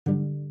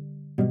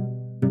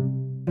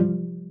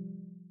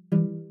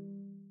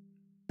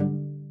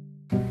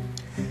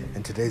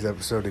In today's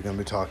episode, we're going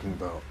to be talking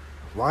about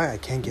why I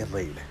can't get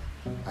laid.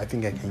 I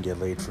think I can't get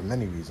laid for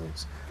many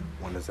reasons.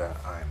 One is that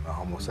I'm a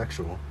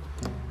homosexual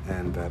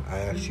and that I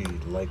actually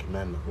like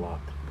men a lot.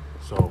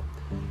 So,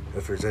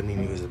 if there's any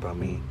news about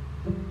me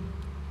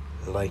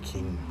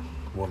liking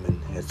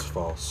women, it's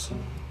false.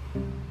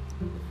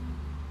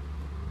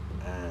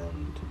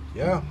 And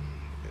yeah,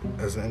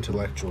 as an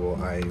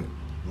intellectual, I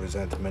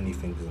resent many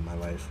things in my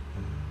life.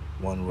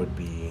 One would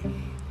be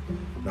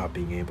not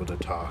being able to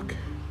talk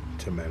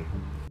to men.